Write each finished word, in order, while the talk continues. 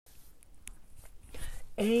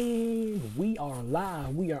And we are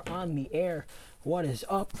live. We are on the air. What is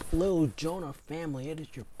up, Lil Jonah family? It is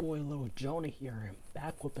your boy Lil Jonah here, and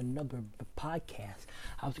back with another podcast.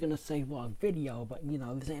 I was gonna say vlog video, but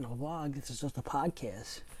this ain't a vlog. This is just a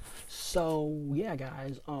podcast. So yeah,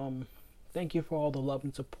 guys. Thank you for all the love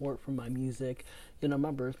and support for my music.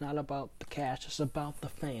 Remember, it's not about the cash. It's about the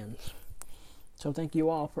fans. So thank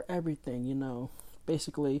you all for everything.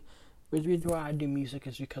 Basically. The reason why I do music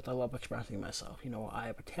is because I love expressing myself. I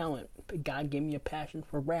have a talent. God gave me a passion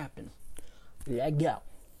for rapping. There you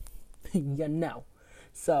go.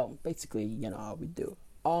 So, basically, how we do.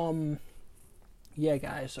 Yeah,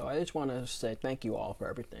 guys, so I just want to say thank you all for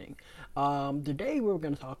everything. Today we're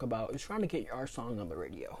going to talk about is trying to get our song on the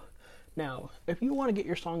radio. Now, if you want to get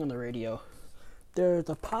your song on the radio, there's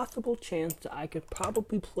a possible chance that I could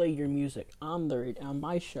probably play your music on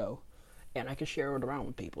my show. And I can share it around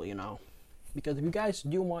with people, Because if you guys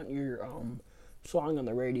do want your song on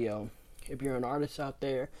the radio, if you're an artist out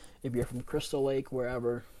there, if you're from Crystal Lake,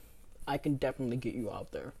 wherever, I can definitely get you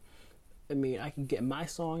out there. I can get my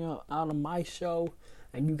song out on my show,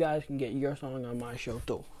 and you guys can get your song on my show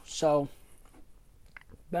too. So,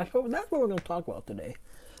 that's what we're going to talk about today.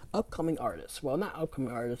 Upcoming artists. Well, not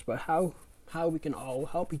upcoming artists, but how we can all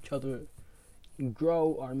help each other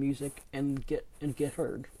grow our music and get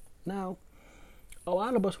heard. Now, a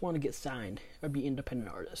lot of us want to get signed or be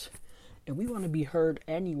independent artists. And we want to be heard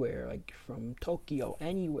anywhere, like from Tokyo,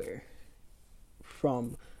 anywhere.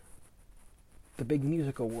 From the big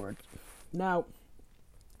music awards. Now,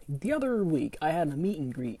 the other week, I had a meet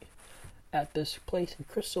and greet at this place in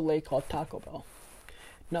Crystal Lake called Taco Bell.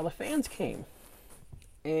 Now, the fans came.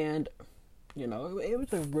 And, it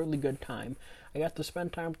was a really good time. I got to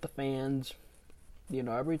spend time with the fans.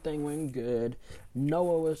 Everything went good.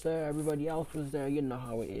 Noah was there. Everybody else was there. You know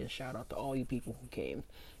how it is. Shout out to all you people who came.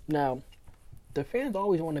 Now, the fans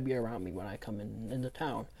always want to be around me when I come into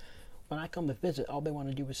town. When I come to visit, all they want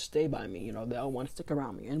to do is stay by me. They all want to stick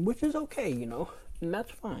around me. And which is okay, And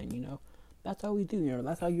that's fine, That's how we do,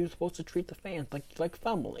 That's how you're supposed to treat the fans, like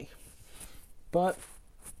family. But,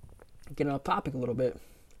 getting off topic a little bit,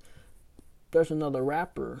 there's another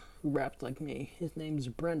rapper who raps like me. His name's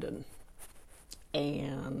Brendan.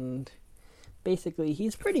 And basically,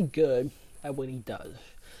 he's pretty good at what he does.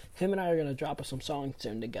 Him and I are going to drop some songs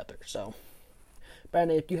soon together. So,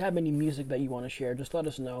 Brandon, if you have any music that you want to share, just let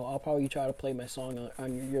us know. I'll probably try to play my song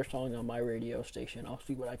on your song on my radio station. I'll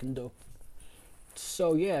see what I can do.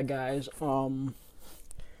 So, yeah, guys.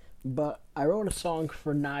 But I wrote a song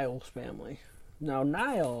for Niall's family. Now,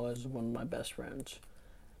 Niall is one of my best friends.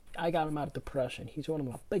 I got him out of depression. He's one of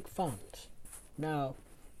my big fans. Now,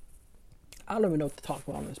 I don't even know what to talk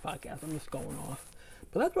about on this podcast. I'm just going off.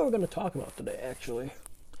 But that's what we're going to talk about today, actually.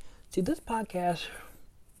 See, this podcast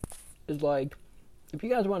is like, if you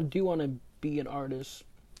guys want to be an artist,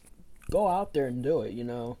 go out there and do it, you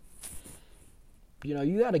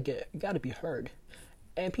got to be heard.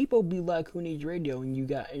 And people be like, who needs radio? And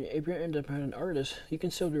if you're an independent artist, you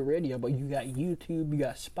can still do radio, but you got YouTube, you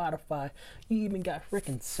got Spotify, you even got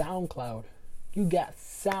freaking SoundCloud. You got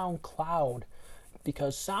SoundCloud.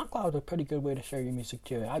 Because SoundCloud is a pretty good way to share your music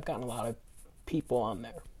too. I've gotten a lot of people on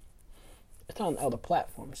there. It's on other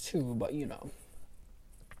platforms too, but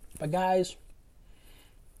But guys,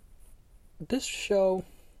 this show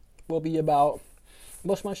will be about,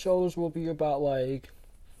 most of my shows will be about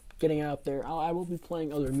getting out there. I will be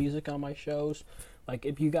playing other music on my shows. Like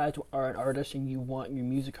if you guys are an artist and you want your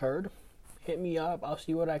music heard, hit me up. I'll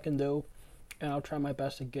see what I can do, and I'll try my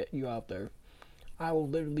best to get you out there. I will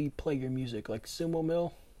literally play your music, like Sumo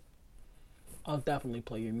Mill. I'll definitely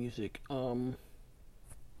play your music.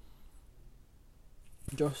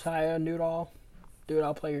 Josiah Newdall, dude,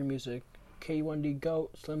 I'll play your music. K1D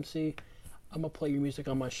Goat, Slim C, I'm gonna play your music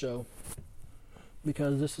on my show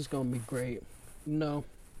because this is gonna be great. I'm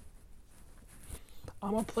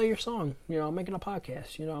gonna play your song. I'm making a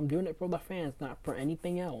podcast. I'm doing it for the fans, not for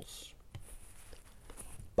anything else.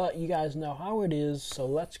 But you guys know how it is, so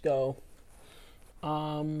let's go.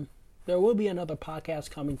 There will be another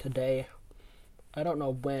podcast coming today. I don't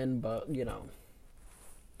know when, but,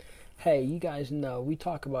 Hey, you guys know, we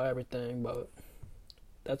talk about everything, but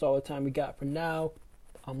that's all the time we got for now.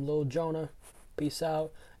 I'm Lil Jonah. Peace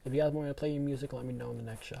out. If you guys want to play your music, let me know in the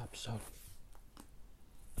next episode.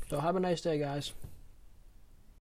 So have a nice day, guys.